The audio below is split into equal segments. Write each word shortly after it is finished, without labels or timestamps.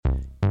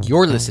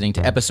You're listening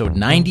to episode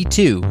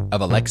 92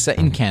 of Alexa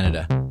in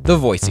Canada, the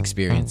voice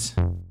experience.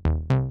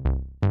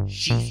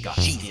 She's got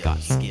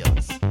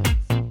skills.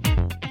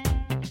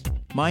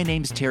 My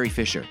name's Terry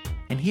Fisher,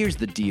 and here's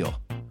the deal.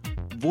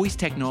 Voice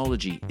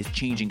technology is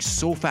changing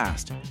so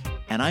fast,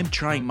 and I'm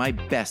trying my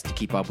best to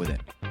keep up with it.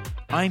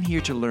 I'm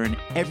here to learn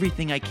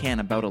everything I can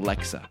about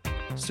Alexa,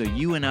 so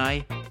you and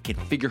I can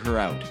figure her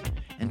out,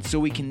 and so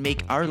we can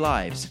make our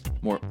lives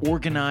more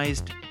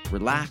organized,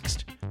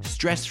 relaxed,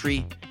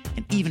 stress-free,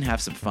 and even have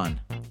some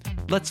fun.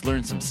 Let's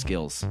learn some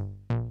skills.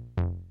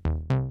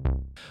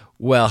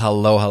 Well,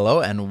 hello,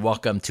 and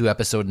welcome to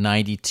episode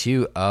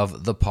 92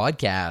 of the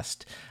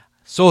podcast.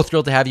 So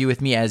thrilled to have you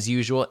with me as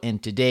usual,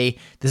 and today,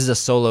 this is a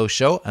solo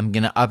show. I'm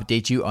going to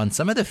update you on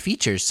some of the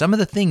features, some of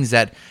the things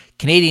that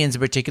Canadians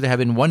in particular have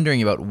been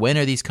wondering about. When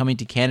are these coming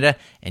to Canada?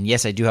 And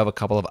yes, I do have a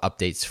couple of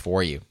updates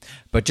for you.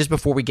 But just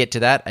before we get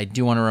to that, I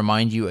do want to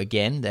remind you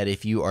again that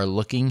if you are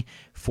looking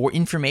for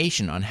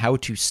information on how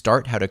to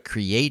start, how to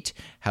create,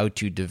 how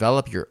to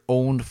develop your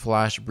own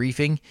flash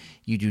briefing,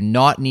 you do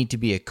not need to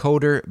be a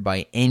coder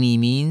by any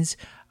means.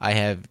 I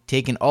have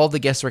taken all the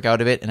guesswork out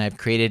of it, and I've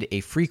created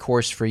a free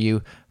course for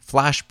you,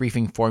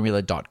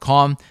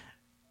 flashbriefingformula.com.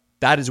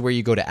 That is where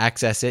you go to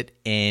access it,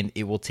 and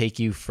it will take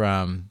you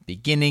from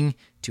beginning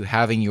to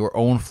having your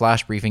own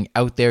flash briefing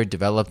out there,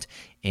 developed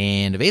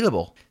and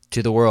available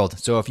to the world.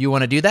 So if you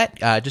want to do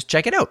that, just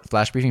check it out,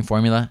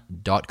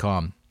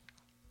 flashbriefingformula.com.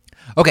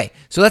 Okay,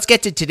 so let's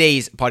get to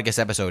today's podcast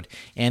episode.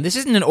 And this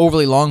isn't an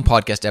overly long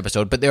podcast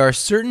episode, but there are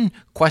certain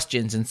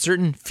questions and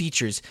certain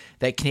features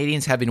that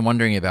Canadians have been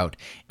wondering about.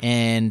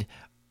 And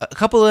a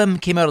couple of them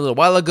came out a little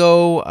while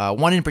ago.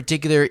 One in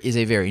particular is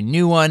a very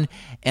new one,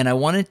 and I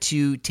wanted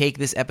to take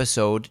this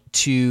episode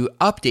to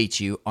update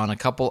you on a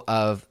couple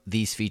of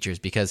these features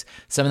because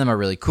some of them are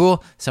really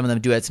cool. Some of them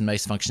do add some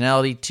nice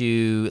functionality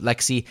to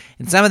Lexi,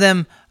 and some of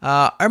them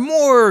are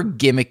more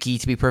gimmicky,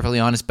 to be perfectly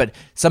honest, but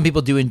some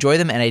people do enjoy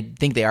them, and I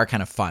think they are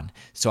kind of fun.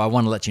 So I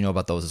want to let you know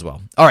about those as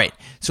well. All right,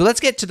 so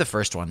let's get to the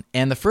first one,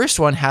 and the first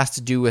one has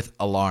to do with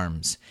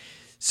alarms.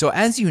 So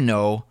as you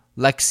know,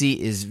 Lexi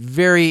is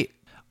very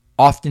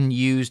often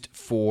used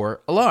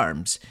for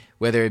alarms,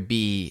 whether it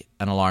be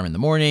an alarm in the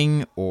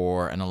morning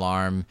or an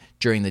alarm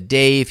during the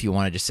day. If you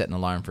wanted to set an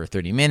alarm for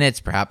 30 minutes,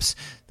 perhaps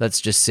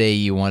let's just say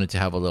you wanted to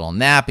have a little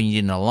nap and you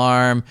need an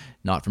alarm,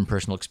 not from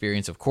personal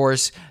experience, of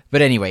course.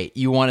 But anyway,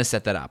 you want to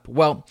set that up.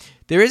 Well,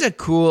 there is a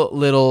cool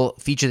little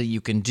feature that you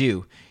can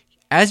do.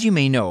 As you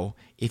may know,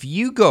 if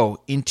you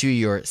go into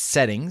your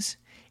settings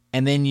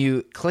and then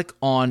you click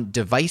on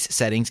device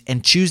settings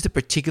and choose the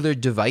particular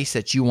device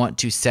that you want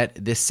to set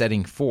this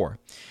setting for,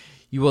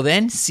 you will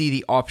then see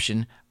the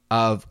option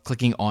of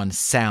clicking on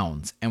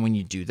sounds. And when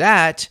you do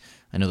that,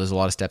 I know there's a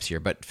lot of steps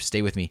here, but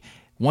stay with me.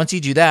 Once you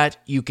do that,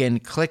 you can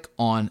click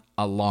on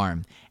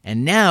alarm.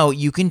 And now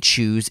you can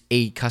choose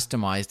a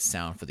customized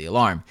sound for the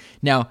alarm.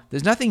 Now,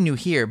 there's nothing new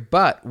here,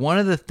 but one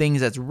of the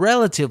things that's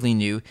relatively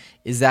new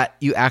is that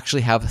you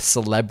actually have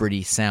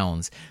celebrity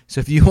sounds. So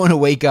if you want to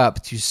wake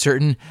up to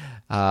certain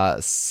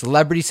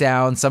celebrity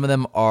sounds, some of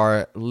them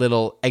are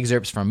little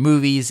excerpts from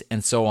movies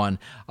and so on.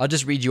 I'll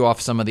just read you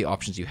off some of the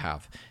options you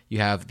have. You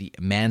have the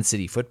Man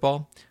City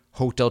Football,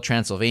 Hotel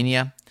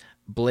Transylvania,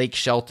 Blake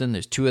Shelton,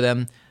 there's two of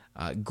them,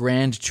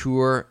 Grand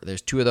Tour,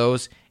 there's two of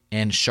those,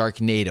 and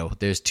Sharknado,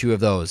 there's two of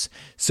those.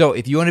 So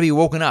if you want to be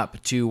woken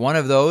up to one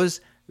of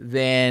those,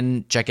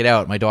 then check it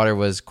out. My daughter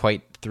was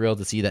quite thrilled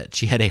to see that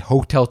she had a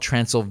Hotel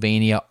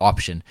Transylvania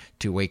option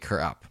to wake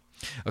her up.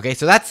 Okay,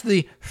 so that's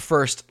the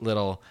first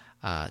little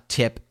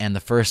tip and the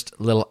first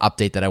little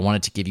update that I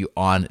wanted to give you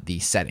on the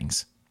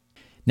settings.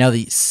 Now,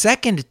 the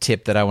second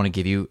tip that I want to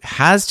give you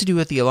has to do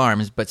with the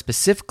alarms, but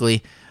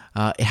specifically,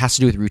 it has to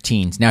do with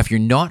routines. Now, if you're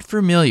not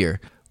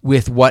familiar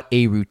with what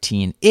a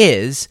routine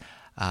is,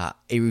 a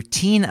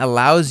routine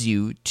allows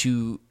you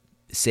to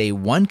say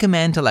one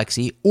command to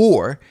Lexi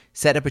or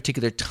set a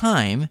particular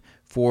time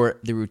for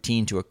the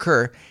routine to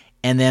occur,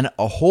 and then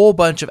a whole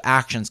bunch of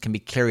actions can be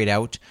carried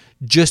out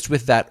just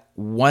with that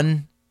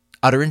one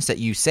utterance that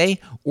you say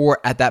or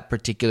at that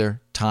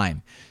particular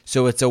time.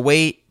 So it's a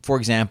way, for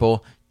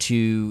example,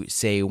 to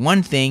say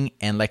one thing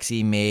and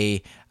Lexi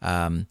may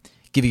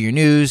give you your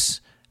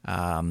news,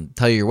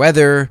 tell you your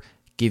weather,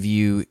 give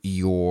you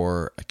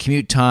your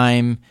commute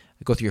time,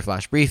 go through your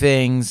flash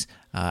briefings,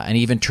 and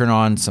even turn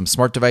on some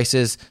smart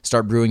devices,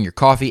 start brewing your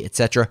coffee,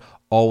 etc.,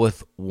 all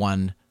with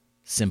one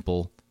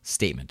simple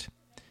statement.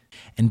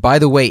 And by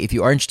the way, if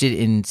you are interested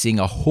in seeing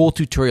a whole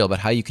tutorial about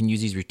how you can use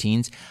these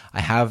routines,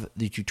 I have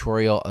the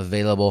tutorial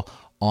available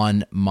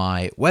on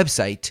my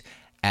website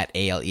at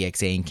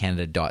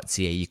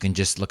alexaincanada.ca. You can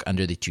just look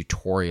under the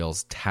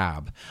tutorials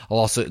tab. I'll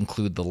also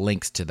include the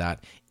links to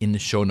that in the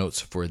show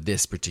notes for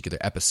this particular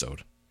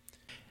episode.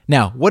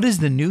 Now, what is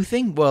the new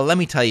thing? Well, let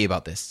me tell you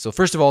about this. So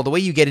first of all, the way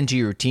you get into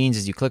your routines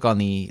is you click on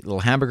the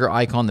little hamburger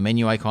icon, the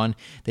menu icon,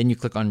 then you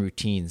click on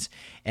routines.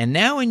 And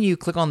now when you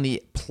click on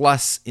the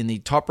plus in the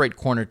top right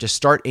corner to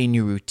start a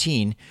new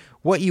routine,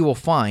 what you will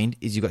find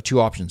is you've got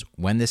two options: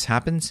 when this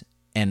happens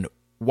and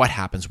what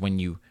happens when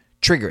you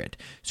trigger it.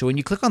 So when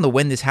you click on the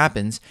when this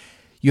happens,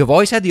 You have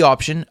always had the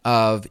option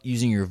of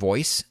using your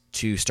voice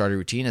to start a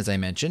routine, as I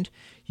mentioned.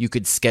 You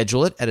could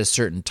schedule it at a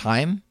certain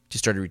time to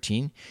start a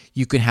routine.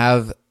 You could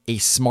have a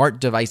smart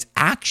device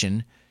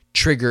action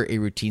trigger a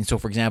routine. So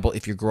for example,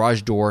 if your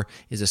garage door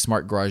is a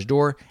smart garage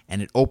door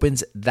and it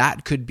opens,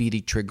 that could be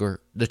the trigger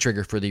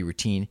for the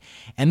routine.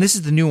 And this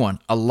is the new one,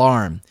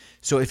 alarm.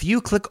 So if you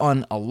click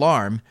on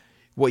alarm,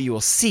 what you will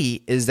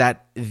see is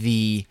that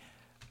the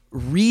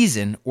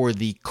reason or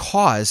the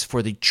cause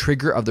for the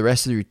trigger of the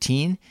rest of the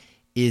routine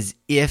is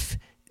if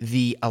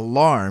the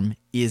alarm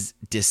is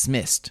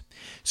dismissed.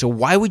 So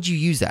why would you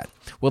use that?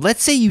 Well,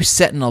 let's say you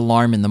set an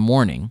alarm in the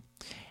morning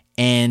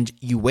and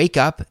you wake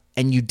up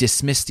and you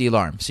dismiss the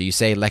alarm. So you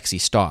say, Lexi,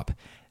 stop.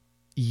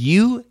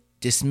 You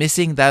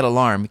dismissing that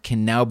alarm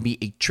can now be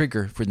a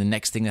trigger for the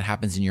next thing that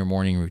happens in your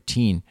morning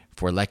routine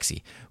for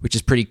Lexi, which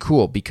is pretty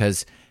cool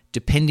because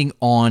depending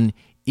on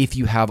if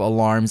you have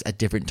alarms at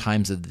different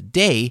times of the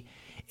day,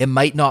 it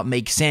might not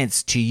make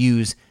sense to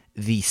use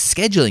the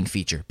scheduling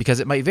feature because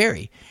it might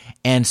vary.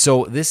 And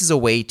so this is a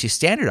way to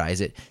standardize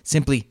it,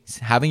 simply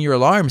having your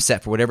alarm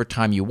set for whatever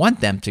time you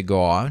want them to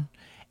go on.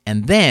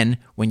 And then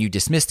when you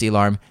dismiss the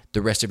alarm,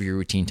 the rest of your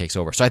routine takes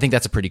over. So I think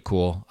that's a pretty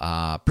cool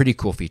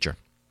feature.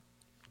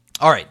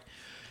 All right.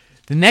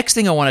 The next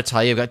thing I want to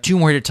tell you, I've got two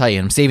more here to tell you,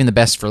 and I'm saving the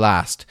best for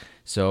last.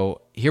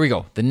 So here we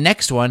go. The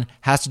next one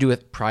has to do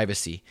with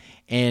privacy.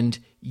 And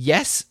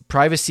yes,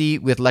 privacy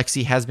with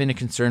Lexi has been a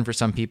concern for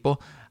some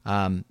people.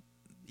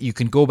 You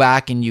can go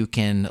back and you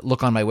can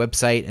look on my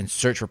website and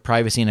search for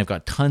privacy, and I've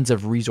got tons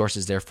of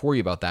resources there for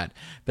you about that.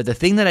 But the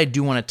thing that I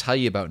do want to tell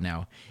you about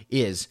now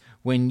is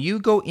when you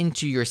go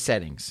into your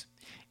settings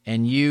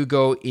and you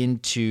go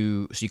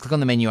into, so you click on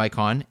the menu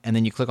icon and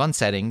then you click on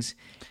settings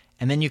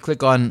and then you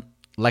click on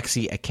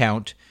Lexi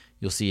account,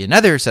 you'll see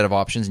another set of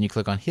options and you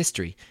click on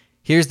history.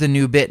 Here's the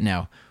new bit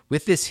now.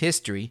 With this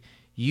history,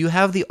 you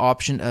have the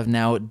option of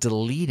now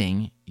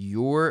deleting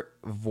your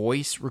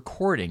voice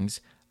recordings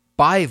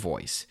by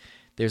voice.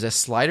 There's a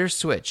slider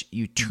switch.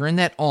 You turn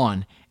that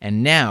on,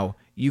 and now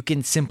you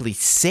can simply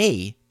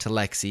say to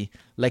Lexi,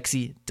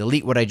 Lexi,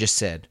 delete what I just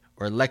said,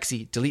 or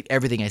Lexi, delete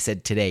everything I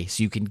said today.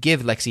 So you can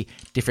give Lexi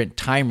different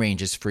time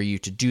ranges for you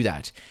to do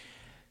that.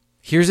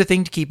 Here's the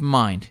thing to keep in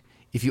mind.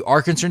 If you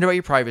are concerned about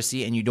your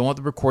privacy and you don't want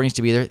the recordings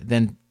to be there,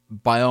 then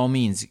by all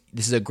means,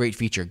 this is a great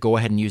feature. Go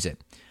ahead and use it.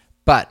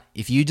 But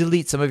if you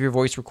delete some of your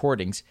voice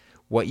recordings,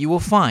 what you will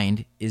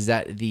find is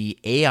that the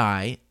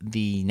AI,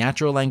 the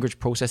natural language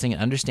processing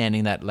and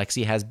understanding that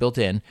Lexi has built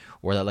in,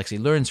 or that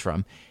Lexi learns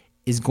from,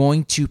 is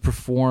going to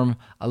perform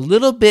a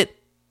little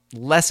bit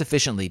less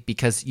efficiently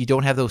because you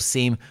don't have those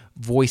same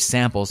voice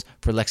samples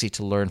for Lexi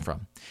to learn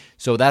from.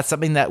 So that's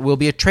something that will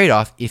be a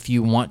trade-off if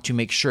you want to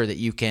make sure that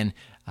you can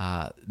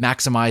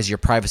maximize your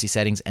privacy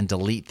settings and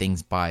delete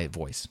things by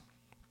voice.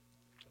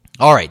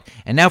 All right,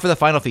 and now for the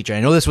final feature.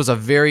 I know this was a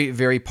very,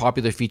 very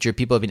popular feature.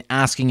 People have been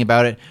asking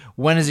about it.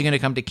 When is it going to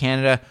come to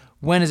Canada?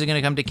 When is it going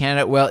to come to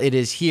Canada? Well, it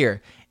is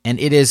here, and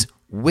it is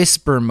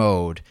Whisper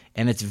Mode,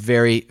 and it's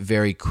very,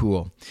 very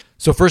cool.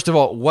 So first of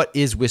all, what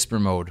is Whisper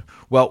Mode?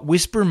 Well,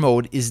 Whisper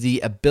Mode is the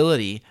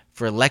ability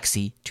for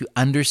Lexi to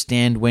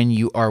understand when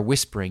you are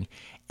whispering,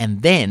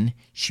 and then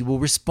she will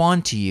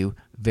respond to you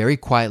very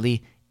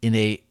quietly in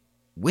a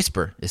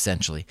whisper,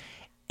 essentially.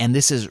 And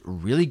this is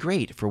really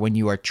great for when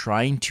you are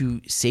trying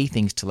to say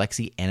things to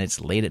Lexi and it's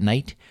late at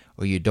night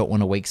or you don't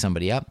want to wake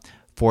somebody up.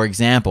 For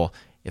example,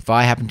 if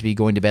I happen to be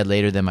going to bed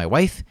later than my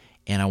wife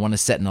and I want to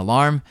set an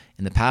alarm,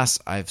 in the past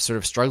I've sort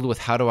of struggled with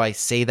how do I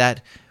say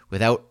that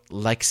without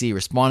Lexi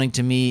responding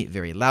to me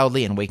very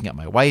loudly and waking up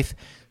my wife.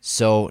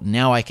 So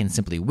now I can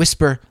simply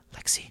whisper,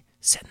 Lexi,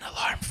 set an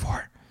alarm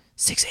for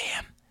 6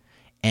 a.m.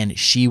 And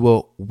she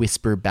will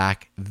whisper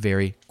back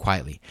very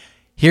quietly.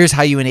 Here's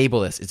how you enable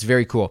this. It's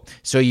very cool.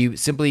 So you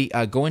simply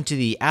go into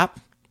the app.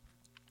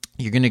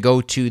 You're going to go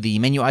to the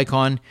menu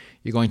icon.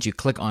 You're going to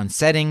click on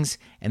settings,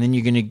 and then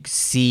you're going to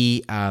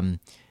see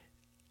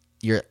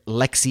your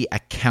Lexi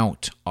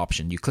account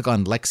option. You click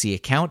on Lexi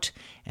account,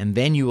 and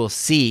then you will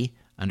see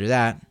under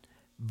that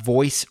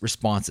voice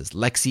responses,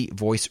 Lexi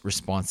voice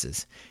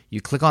responses.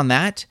 You click on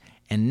that,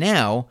 and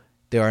now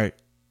there are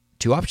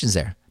two options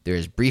there. There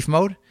is brief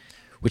mode,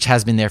 which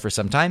has been there for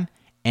some time,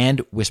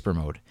 and whisper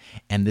mode.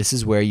 And this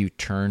is where you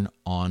turn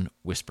on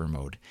whisper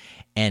mode.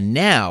 And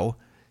now,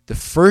 the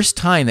first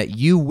time that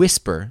you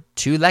whisper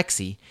to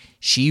Lexi,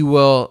 she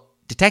will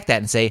detect that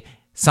and say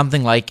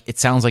something like, it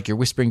sounds like you're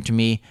whispering to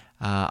me.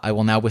 I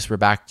will now whisper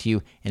back to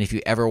you. And if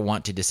you ever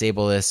want to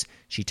disable this,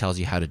 she tells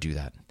you how to do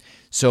that.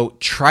 So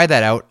try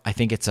that out. I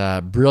think it's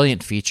a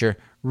brilliant feature.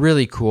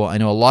 Really cool. I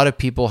know a lot of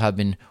people have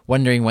been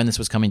wondering when this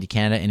was coming to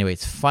Canada. Anyway,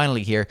 it's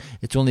finally here.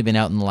 It's only been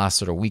out in the last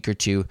sort of week or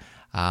two.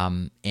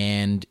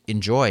 And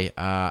enjoy.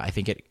 I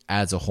think it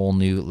adds a whole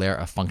new layer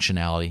of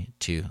functionality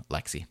to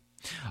Lexi.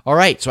 All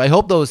right, so I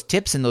hope those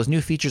tips and those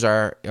new features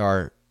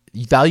are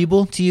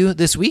valuable to you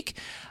this week.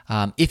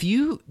 If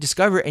you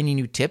discover any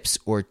new tips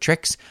or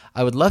tricks,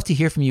 I would love to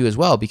hear from you as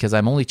well, because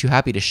I'm only too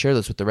happy to share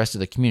this with the rest of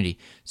the community.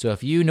 So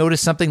if you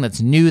notice something that's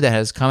new that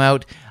has come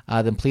out,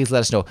 then please let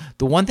us know.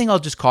 The one thing I'll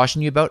just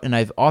caution you about, and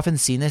I've often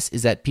seen this,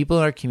 is that people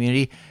in our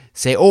community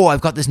say, oh,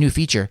 I've got this new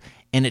feature.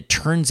 And it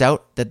turns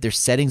out that their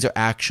settings are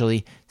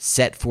actually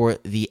set for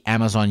the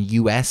Amazon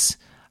US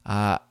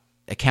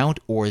account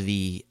or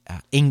the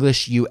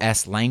English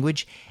US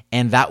language.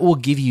 And that will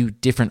give you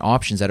different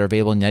options that are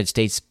available in the United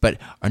States, but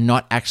are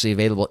not actually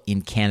available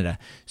in Canada.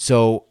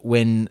 So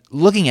when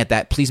looking at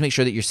that, please make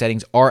sure that your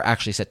settings are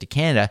actually set to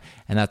Canada,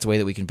 and that's the way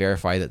that we can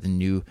verify that the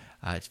new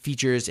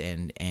features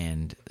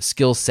and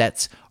skill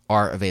sets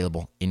are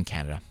available in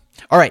Canada.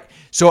 All right,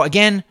 so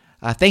again,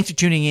 thanks for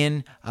tuning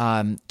in.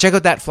 Check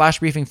out that Flash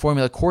Briefing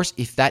Formula course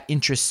if that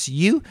interests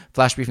you,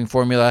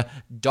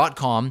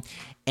 flashbriefingformula.com.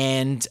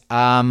 And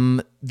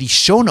the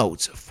show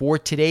notes for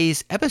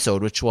today's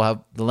episode, which will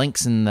have the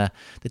links and the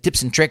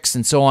tips and tricks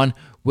and so on,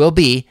 will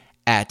be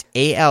at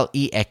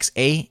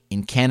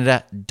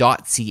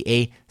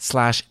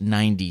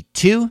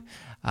alexaincanada.ca/92.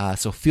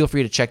 So feel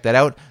free to check that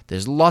out.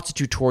 There's lots of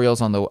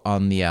tutorials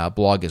on the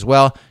blog as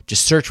well.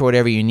 Just search for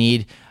whatever you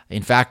need.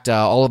 In fact,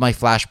 all of my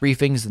flash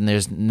briefings, and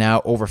there's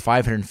now over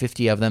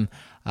 550 of them,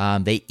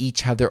 they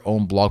each have their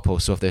own blog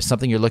posts. So if there's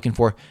something you're looking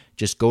for,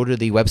 just go to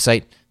the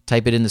website,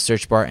 type it in the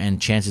search bar,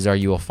 and chances are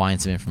you will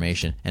find some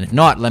information. And if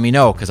not, let me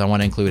know, because I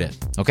want to include it.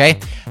 Okay?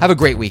 Have a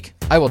great week.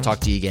 I will talk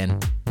to you again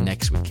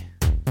next week.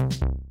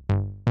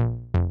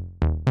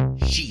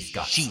 She's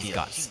got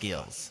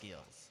skills.